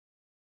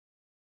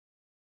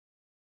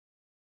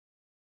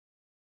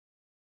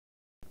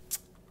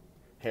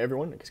Hey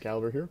everyone,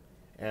 Excalibur here,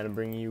 and I'm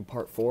bringing you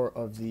part 4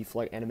 of the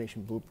Flight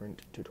Animation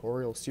Blueprint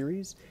tutorial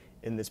series.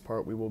 In this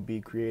part we will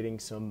be creating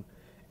some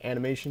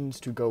animations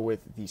to go with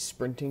the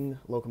sprinting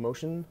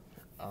locomotion,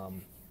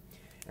 and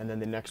then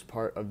the next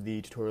part of the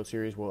tutorial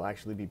series will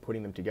actually be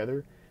putting them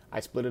together.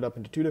 I split it up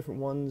into two different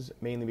ones,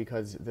 mainly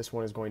because this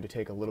one is going to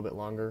take a little bit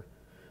longer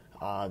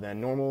than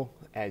normal,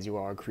 as you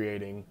are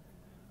creating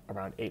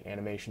around 8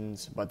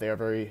 animations, but they are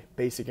very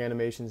basic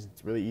animations.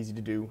 It's really easy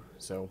to do,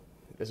 so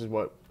this is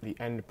what the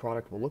end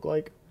product will look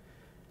like.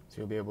 So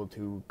you'll be able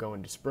to go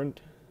into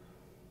sprint,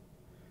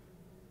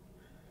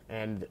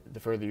 and the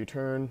further you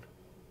turn,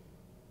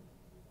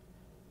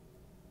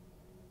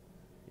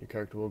 your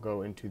character will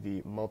go into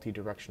the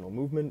multi-directional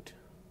movement,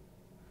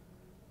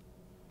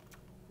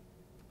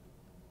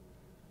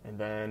 and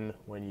then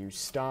when you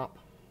stop,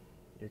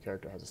 your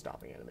character has a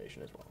stopping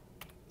animation as well.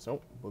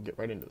 So we'll get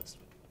right into this.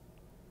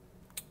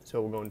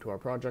 So we'll go into our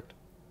project,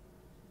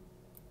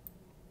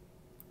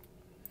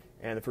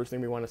 and the first thing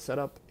we want to set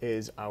up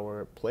is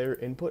our player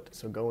input.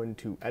 So go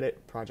into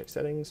Edit, Project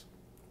Settings,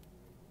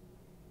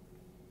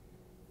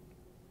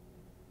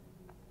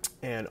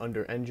 and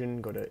under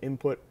Engine, go to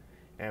Input,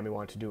 and we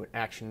want to do an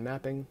action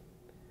mapping.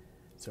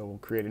 So we'll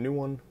create a new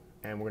one,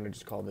 and we're going to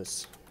just call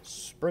this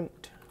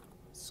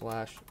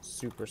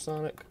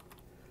Sprint/Supersonic.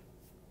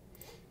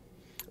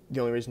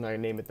 The only reason I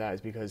name it that is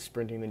because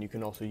sprinting, then you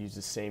can also use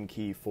the same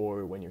key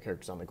for when your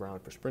character's on the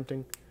ground for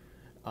sprinting.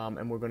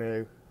 And we're going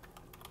to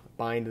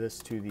bind this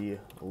to the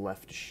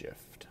left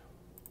shift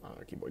on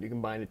our keyboard. You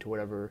can bind it to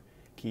whatever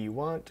key you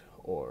want,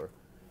 or...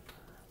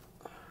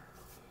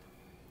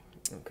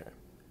 Okay.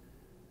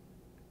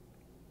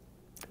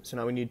 So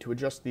now we need to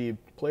adjust the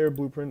player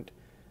blueprint.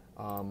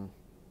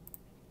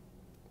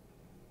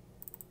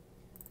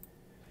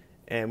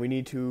 And we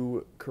need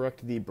to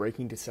correct the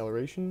braking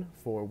deceleration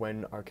for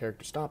when our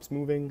character stops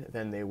moving,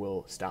 then they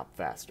will stop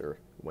faster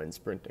when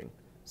sprinting.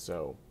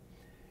 So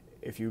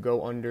if you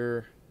go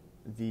under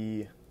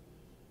the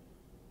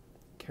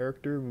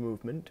character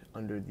movement,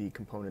 under the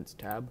components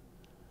tab,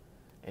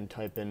 and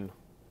type in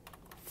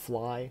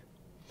fly,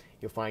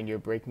 you'll find your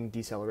braking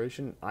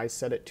deceleration. I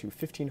set it to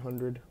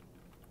 1500.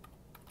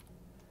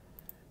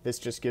 This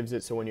just gives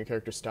it so when your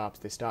character stops,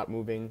 they stop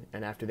moving,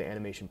 and after the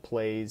animation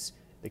plays,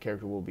 the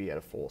character will be at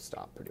a full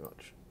stop pretty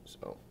much.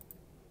 So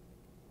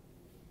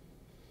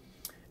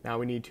now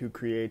we need to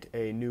create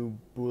a new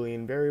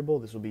Boolean variable.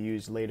 This will be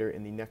used later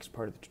in the next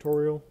part of the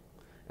tutorial,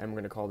 and we're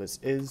going to call this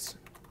is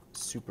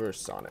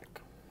supersonic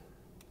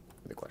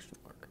with a question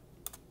mark.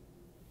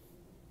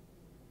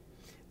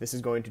 This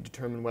is going to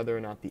determine whether or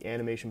not the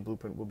animation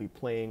blueprint will be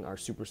playing our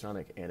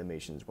supersonic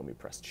animations when we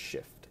press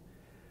shift.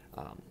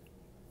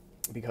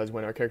 Because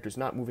when our character is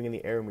not moving in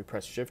the air and we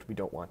press shift, we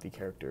don't want the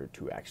character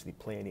to actually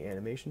play any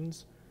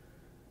animations.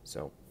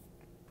 So,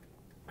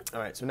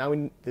 alright, so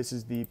now this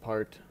is the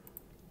part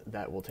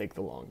that will take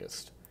the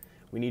longest.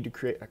 We need to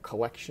create a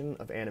collection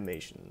of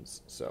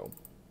animations. So,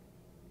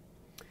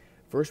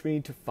 first we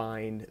need to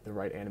find the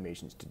right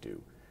animations to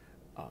do.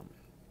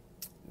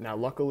 Now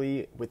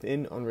luckily,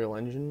 within Unreal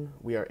Engine,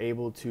 we are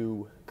able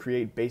to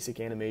create basic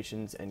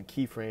animations and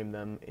keyframe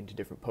them into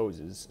different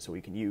poses so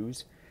we can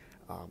use.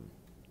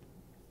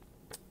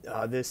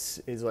 This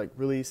is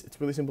it's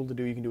really simple to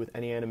do. You can do with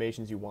any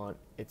animations you want.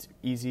 It's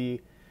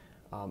easy,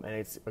 and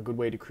it's a good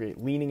way to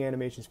create leaning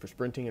animations for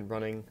sprinting and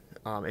running,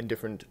 and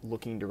different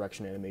looking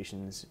direction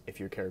animations if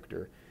your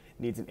character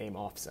needs an aim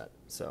offset.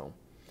 So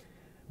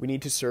we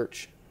need to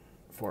search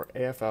for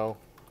AFL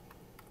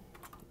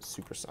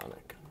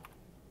supersonic.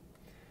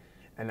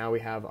 And now we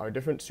have our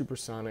different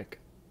supersonic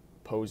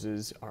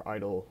poses, our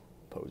idle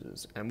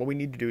poses. And what we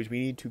need to do is we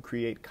need to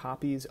create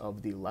copies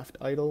of the left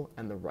idle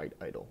and the right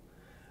idle.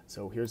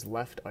 So here's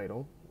left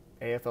idle,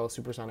 AFL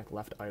supersonic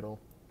left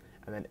idle,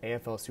 and then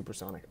AFL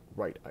supersonic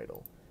right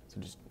idle. So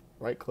just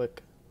right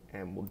click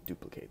and we'll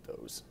duplicate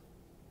those.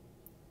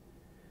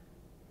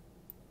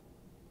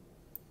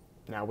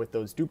 Now with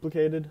those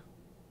duplicated,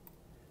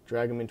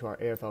 drag them into our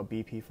AFL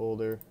BP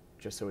folder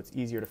just so it's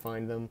easier to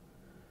find them.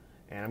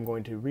 And I'm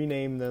going to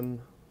rename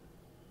them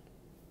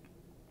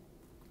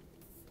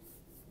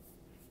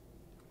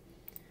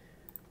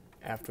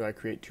after I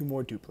create 2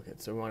 more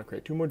duplicates. So we want to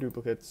create 2 more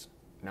duplicates.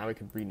 Now we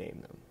can rename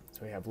them.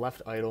 So we have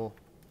left idle.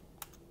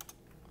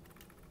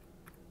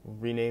 We'll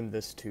rename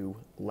this to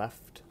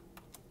left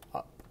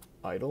up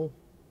idle,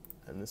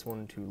 and this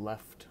one to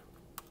left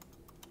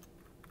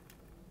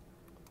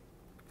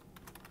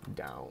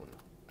down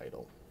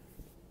idle.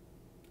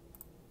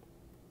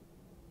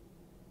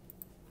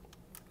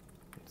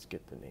 Let's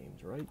get the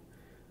names right.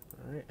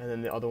 All right, and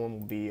then the other one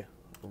will be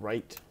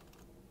right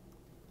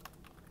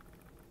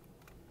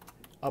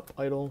up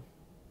idle,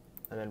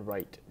 and then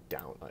right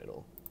down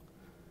idle.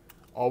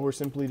 All we're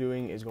simply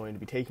doing is going to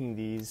be taking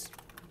these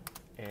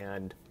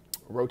and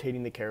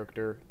rotating the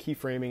character,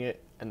 keyframing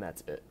it, and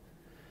that's it.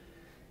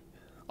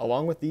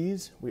 Along with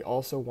these, we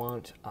also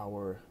want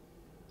our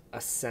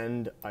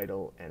ascend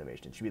idle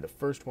animation. It should be the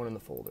first one in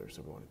the folder,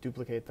 so we want to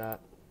duplicate that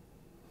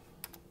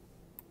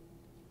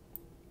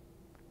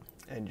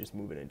and just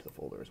move it into the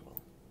folder as well.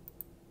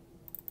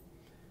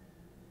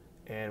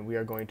 and we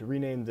are going to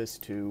rename this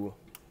to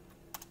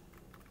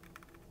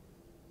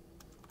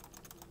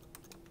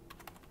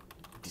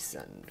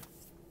descend.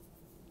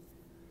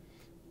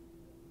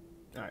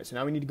 Alright, so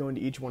now we need to go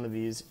into each one of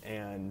these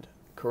and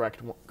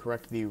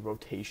correct the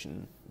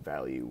rotation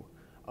value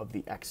of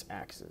the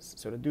x-axis.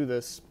 So to do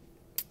this,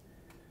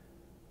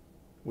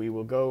 we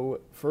will go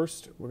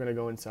first, we're going to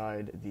go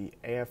inside the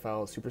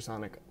AFL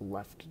supersonic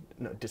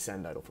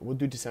descend idle. We'll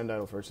do descend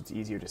idle first, it's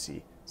easier to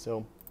see.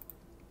 So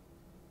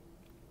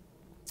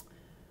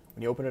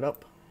when you open it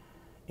up,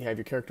 you have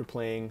your character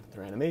playing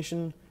their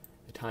animation,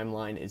 the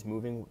timeline is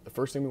moving. The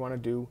first thing we want to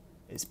do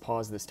is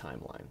pause this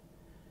timeline.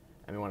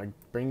 And we want to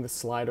bring the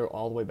slider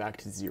all the way back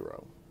to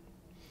 0.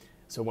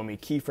 So when we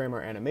keyframe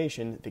our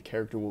animation, the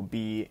character will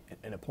be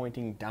in a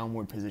pointing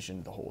downward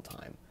position the whole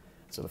time.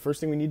 So the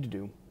first thing we need to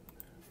do,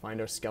 find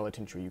our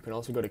skeleton tree. You can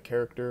also go to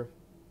character,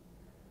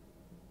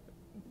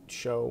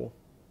 show,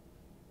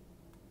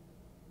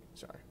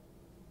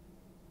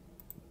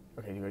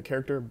 okay, you go to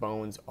character,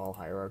 bones, all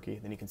hierarchy,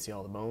 then you can see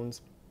all the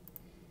bones.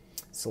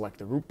 Select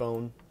the root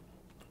bone,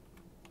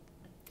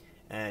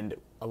 and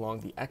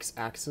along the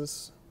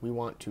x-axis, we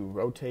want to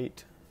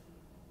rotate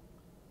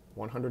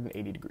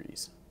 180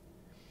 degrees.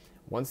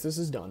 Once this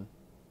is done,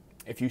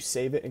 if you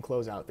save it and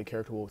close out, the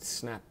character will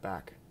snap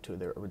back to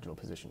their original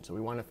position. So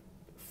we want to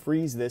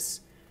freeze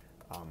this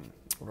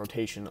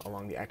rotation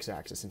along the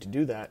x-axis, and to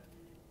do that,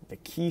 the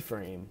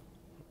keyframe,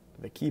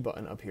 the key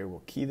button up here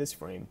will key this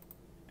frame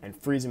and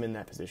freeze them in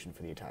that position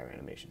for the entire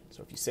animation.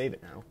 So if you save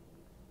it now,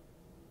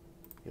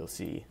 you'll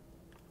see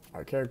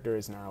our character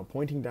is now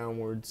pointing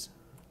downwards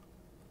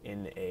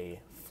in a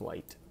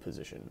flight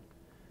position.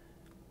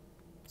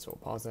 So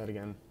we'll pause that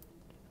again.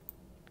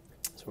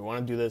 So we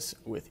want to do this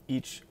with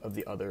each of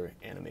the other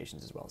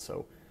animations as well.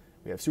 So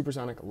we have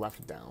supersonic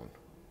left down.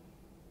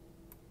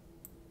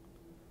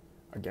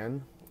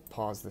 Again,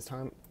 pause this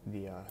time,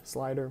 the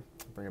slider,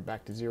 bring it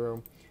back to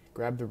 0,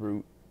 grab the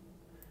root.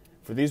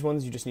 For these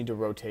ones, you just need to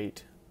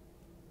rotate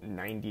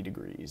 90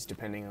 degrees,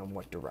 depending on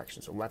what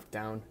direction. So left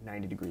down,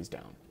 90 degrees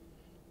down.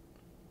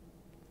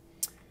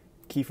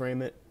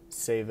 Keyframe it,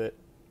 save it,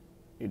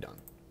 you're done.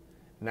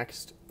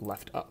 Next,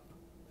 left up.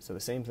 So the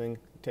same thing,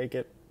 take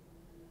it,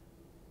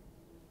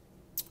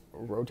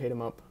 rotate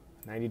them up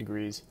 90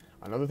 degrees.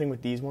 Another thing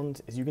with these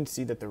ones is you can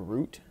see that the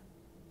root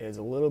is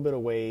a little bit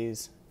of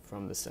ways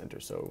from the center,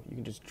 so you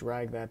can just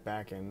drag that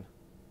back in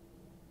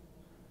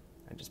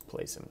and just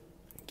place them.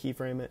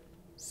 Keyframe it,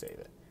 save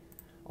it.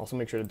 Also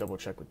make sure to double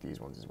check with these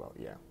ones as well,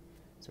 yeah.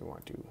 So we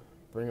want to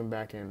bring them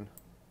back in,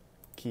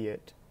 key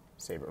it,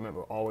 save it.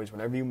 Remember, always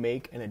whenever you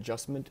make an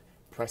adjustment,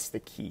 press the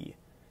key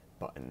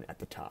button at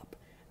the top.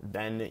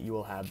 Then you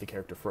will have the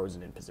character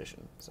frozen in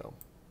position. So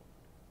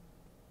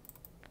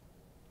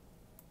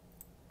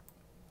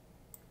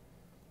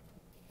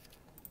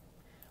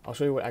I'll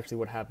show you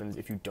what happens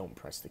if you don't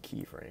press the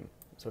keyframe.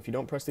 So if you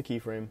don't press the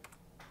keyframe,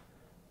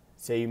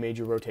 say you made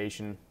your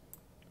rotation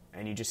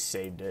and you just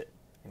saved it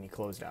and you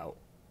closed out,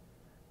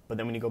 but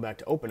then when you go back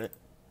to open it,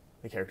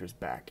 the character's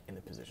back in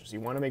the position. So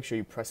you want to make sure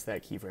you press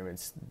that keyframe.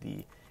 It's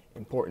the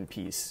important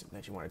piece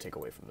that you want to take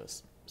away from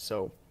this.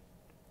 So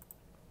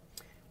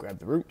grab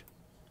the root,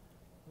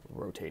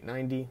 rotate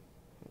 90,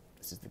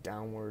 this is the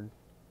downward,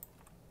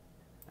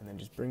 and then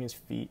just bring his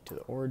feet to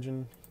the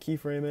origin,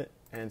 keyframe it,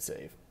 and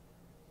save.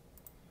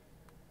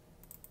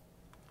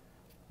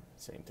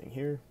 Same thing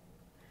here.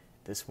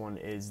 This one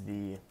is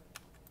the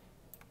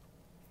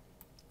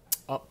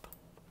up,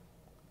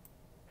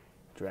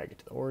 drag it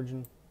to the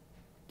origin,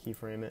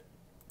 keyframe it,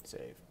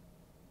 save.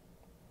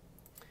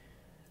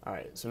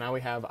 Alright, so now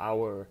we have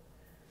our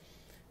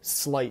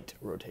slight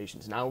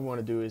rotations. Now what we want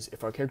to do is,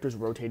 if our character is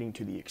rotating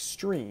to the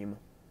extreme,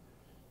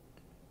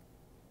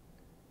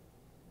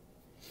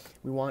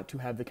 we want to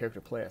have the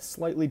character play a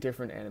slightly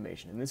different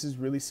animation. And this is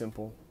really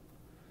simple.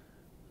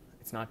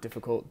 It's not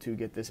difficult to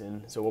get this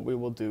in. So what we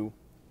will do,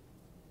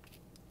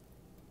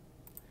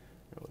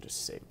 we'll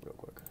just save real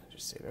quick.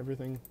 Just save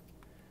everything.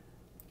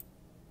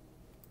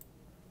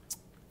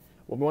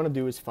 What we want to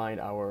do is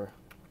find our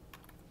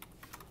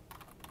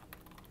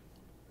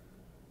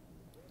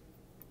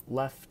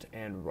left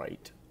and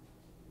right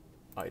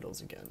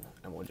idles again.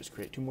 And we'll just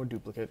create 2 more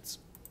duplicates.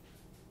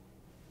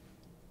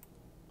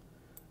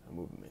 I'll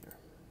move them here.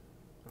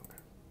 Okay.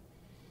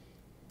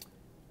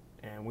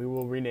 And we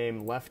will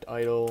rename left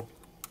idle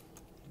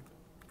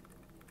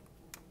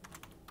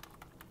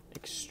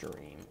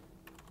extreme.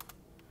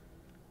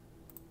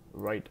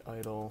 Right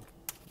idle,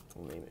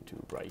 we'll name it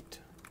to right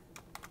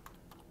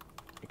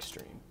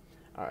extreme.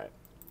 Alright.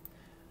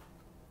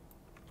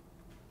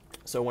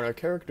 So when our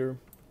character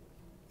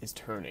is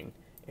turning,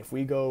 if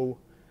we go,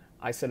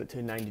 I set it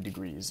to 90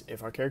 degrees.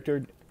 If our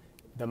character,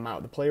 the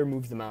player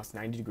moves the mouse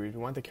 90 degrees,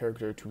 we want the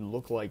character to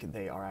look like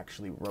they are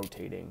actually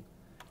rotating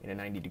in a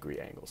 90-degree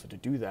angle. So to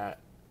do that,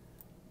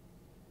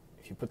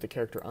 if you put the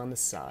character on the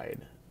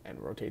side and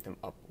rotate them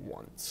up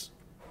once,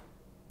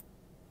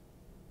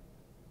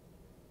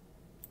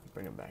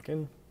 bring them back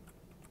in.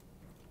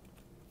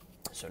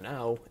 So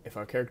now, if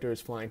our character is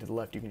flying to the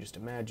left, you can just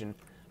imagine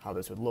how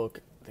this would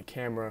look. the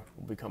camera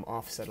will become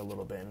offset a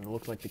little bit, and it'll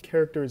look like the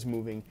character is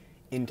moving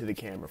into the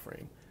camera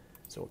frame.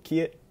 So we'll key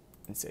it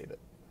and save it.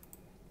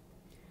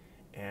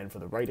 And for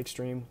the right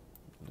extreme,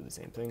 we'll do the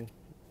same thing.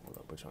 Hold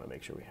up, we just want to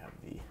make sure we have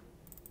the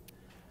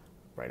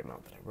right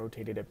amount that I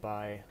rotated it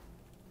by.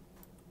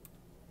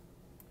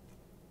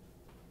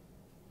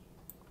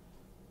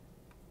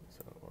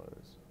 So it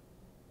was...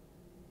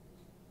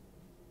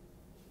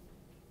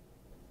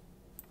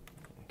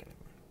 Okay.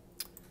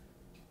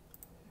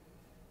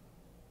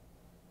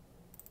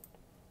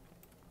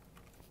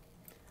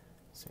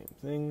 Same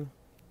thing.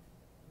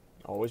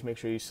 Always make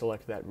sure you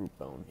select that root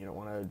bone. You don't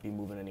want to be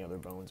moving any other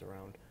bones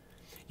around.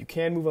 You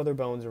can move other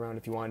bones around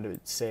if you wanted to,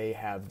 say,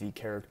 have the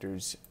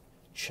character's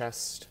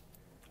chest.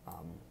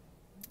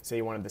 Say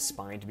you wanted the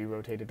spine to be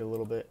rotated a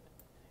little bit.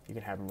 You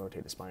can have them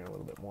rotate the spine a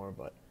little bit more,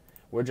 but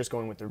we're just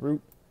going with the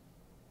root.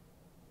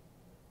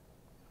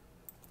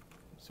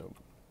 So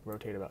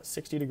rotate about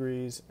 60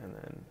 degrees and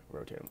then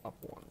rotate them up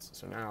once.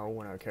 So now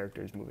when our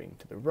character is moving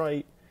to the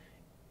right,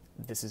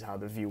 this is how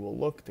the view will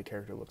look. The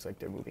character looks like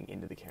they're moving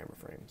into the camera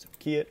frame. So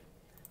key it,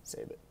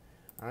 save it.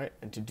 All right,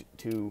 and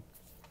to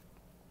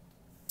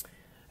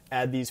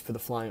add these for the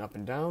flying up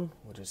and down,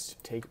 we'll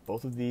just take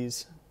both of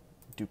these,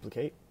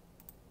 duplicate,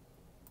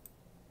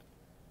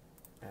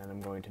 and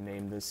I'm going to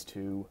name this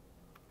to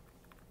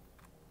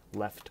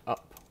left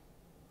up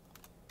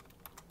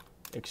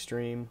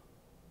extreme,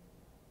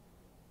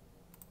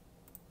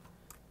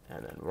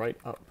 and then right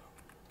up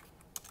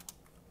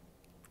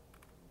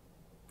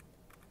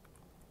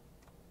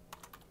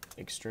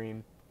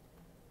extreme.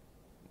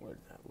 Where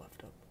did that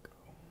left up go?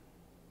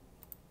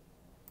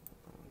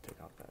 I'm going to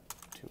take out that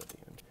 2 at the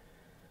end.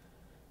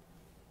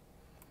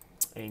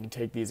 And you can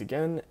take these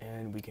again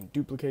and we can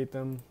duplicate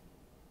them.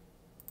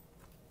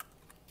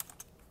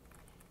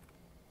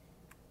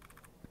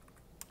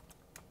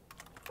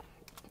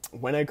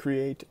 When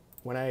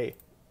I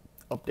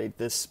update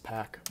this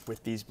pack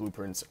with these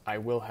blueprints, I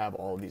will have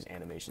all of these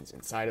animations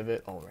inside of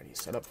it already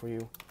set up for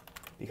you,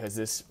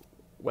 because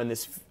when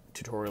this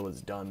tutorial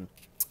is done,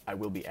 I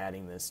will be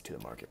adding this to the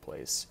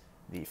marketplace,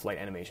 the flight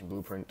animation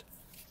blueprint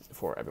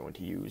for everyone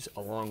to use,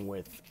 along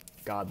with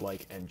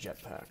godlike and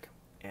jetpack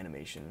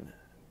animation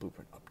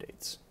blueprint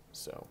updates.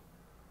 So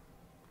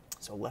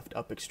left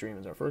up extreme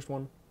is our first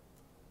one.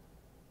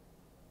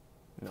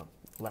 No,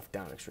 left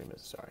down extreme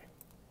is, sorry.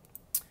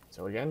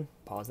 So again,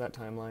 pause that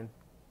timeline,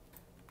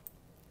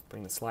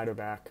 bring the slider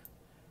back,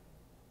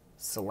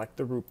 select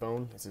the root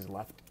bone, this is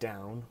left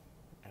down,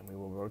 and we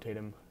will rotate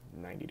him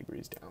 90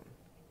 degrees down.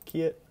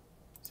 Key it,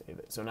 save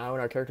it. So now when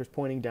our character is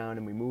pointing down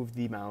and we move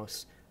the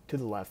mouse to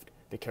the left,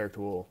 the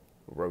character will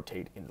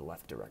rotate in the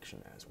left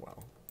direction as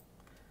well.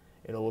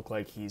 It'll look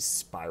like he's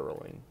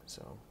spiraling.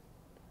 So,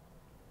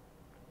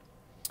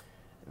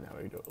 and now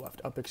we do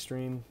left up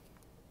extreme.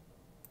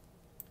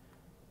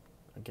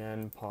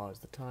 Again, pause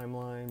the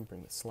timeline,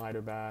 bring the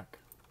slider back,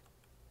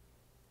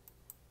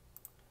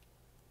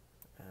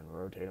 and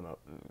rotate him up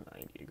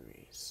 90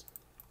 degrees.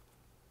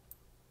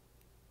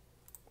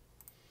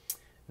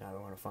 Now we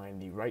want to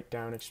find the right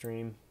down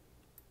extreme.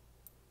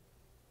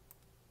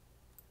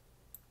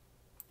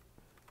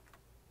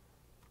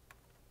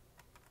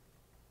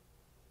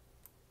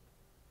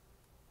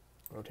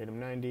 Rotate him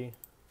 90,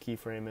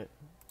 keyframe it,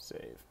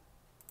 save.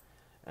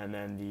 And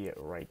then the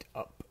right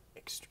up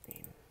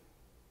extreme.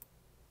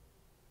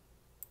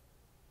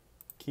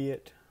 Key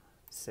it,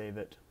 save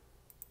it.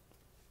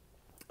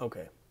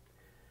 Okay.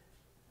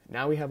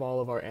 Now we have all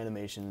of our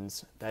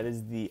animations. That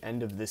is the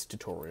end of this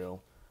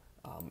tutorial.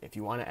 If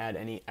you want to add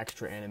any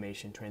extra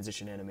animation,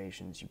 transition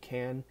animations, you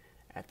can.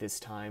 At this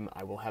time,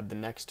 I will have the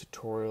next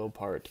tutorial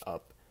part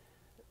up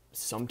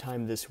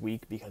sometime this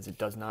week because it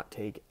does not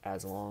take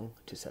as long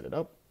to set it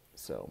up.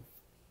 So,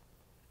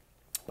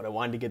 but I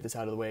wanted to get this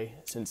out of the way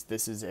since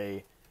this is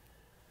a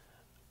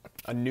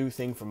new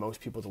thing for most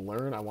people to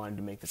learn. I wanted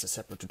to make this a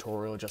separate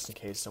tutorial just in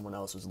case someone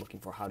else was looking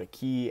for how to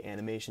key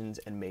animations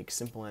and make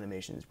simple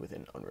animations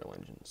within Unreal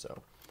Engine.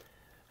 So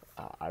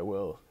I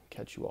will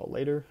catch you all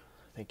later.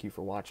 Thank you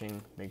for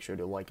watching. Make sure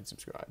to like and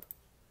subscribe.